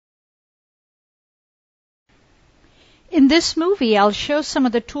In this movie, I'll show some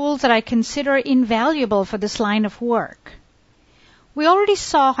of the tools that I consider invaluable for this line of work. We already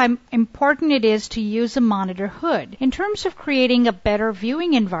saw how important it is to use a monitor hood in terms of creating a better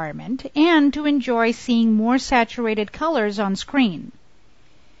viewing environment and to enjoy seeing more saturated colors on screen.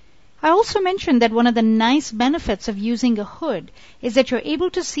 I also mentioned that one of the nice benefits of using a hood is that you're able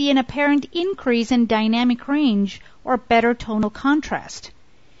to see an apparent increase in dynamic range or better tonal contrast.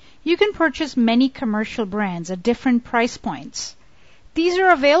 You can purchase many commercial brands at different price points. These are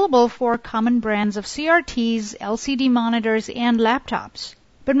available for common brands of CRTs, LCD monitors, and laptops.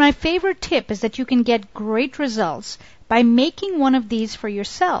 But my favorite tip is that you can get great results by making one of these for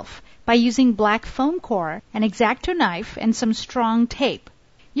yourself by using black foam core, an X-Acto knife, and some strong tape.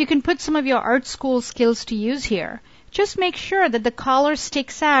 You can put some of your art school skills to use here. Just make sure that the collar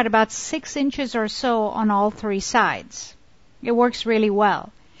sticks out about 6 inches or so on all 3 sides. It works really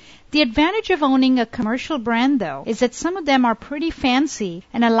well. The advantage of owning a commercial brand, though, is that some of them are pretty fancy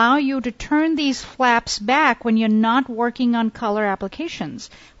and allow you to turn these flaps back when you're not working on color applications,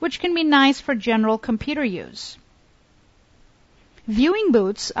 which can be nice for general computer use. Viewing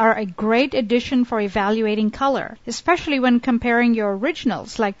booths are a great addition for evaluating color, especially when comparing your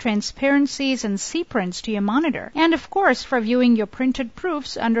originals like transparencies and C-prints to your monitor, and of course for viewing your printed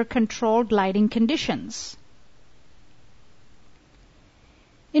proofs under controlled lighting conditions.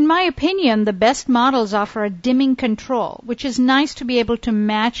 In my opinion, the best models offer a dimming control, which is nice to be able to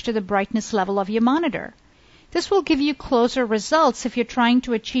match to the brightness level of your monitor. This will give you closer results if you're trying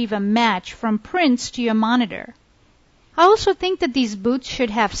to achieve a match from prints to your monitor. I also think that these booths should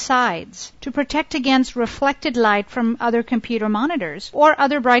have sides to protect against reflected light from other computer monitors or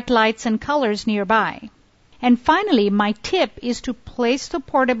other bright lights and colors nearby. And finally, my tip is to place the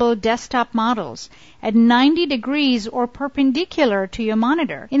portable desktop models at 90 degrees or perpendicular to your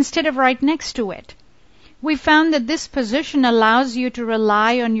monitor instead of right next to it. We found that this position allows you to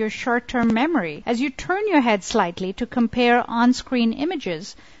rely on your short-term memory as you turn your head slightly to compare on-screen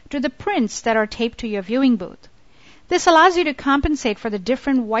images to the prints that are taped to your viewing booth. This allows you to compensate for the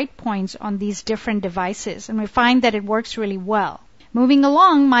different white points on these different devices, and we find that it works really well. Moving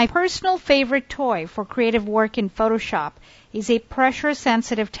along, my personal favorite toy for creative work in Photoshop is a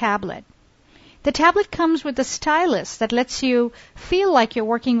pressure-sensitive tablet. The tablet comes with a stylus that lets you feel like you're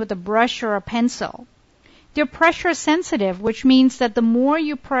working with a brush or a pencil. They're pressure sensitive, which means that the more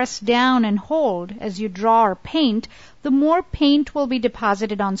you press down and hold as you draw or paint, the more paint will be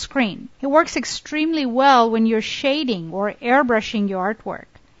deposited on screen. It works extremely well when you're shading or airbrushing your artwork.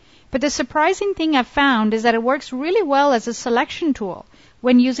 But the surprising thing I've found is that it works really well as a selection tool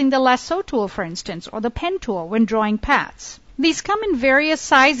when using the lasso tool, for instance, or the pen tool when drawing paths. These come in various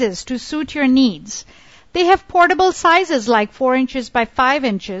sizes to suit your needs. They have portable sizes like 4 inches by 5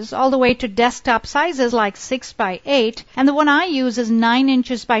 inches, all the way to desktop sizes like 6 by 8, and the one I use is 9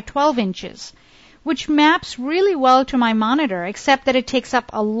 inches by 12 inches, which maps really well to my monitor, except that it takes up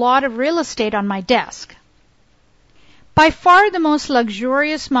a lot of real estate on my desk. By far the most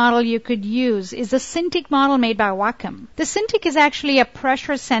luxurious model you could use is the Cintiq model made by Wacom. The Cintiq is actually a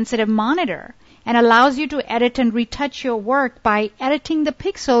pressure-sensitive monitor and allows you to edit and retouch your work by editing the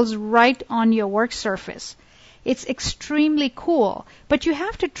pixels right on your work surface. It's extremely cool, but you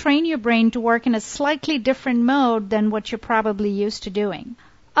have to train your brain to work in a slightly different mode than what you're probably used to doing.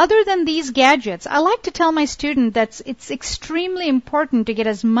 Other than these gadgets, I like to tell my students that it's extremely important to get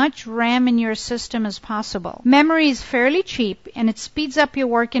as much RAM in your system as possible. Memory is fairly cheap, and it speeds up your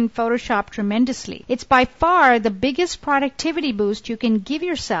work in Photoshop tremendously. It's by far the biggest productivity boost you can give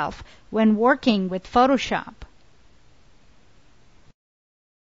yourself when working with Photoshop.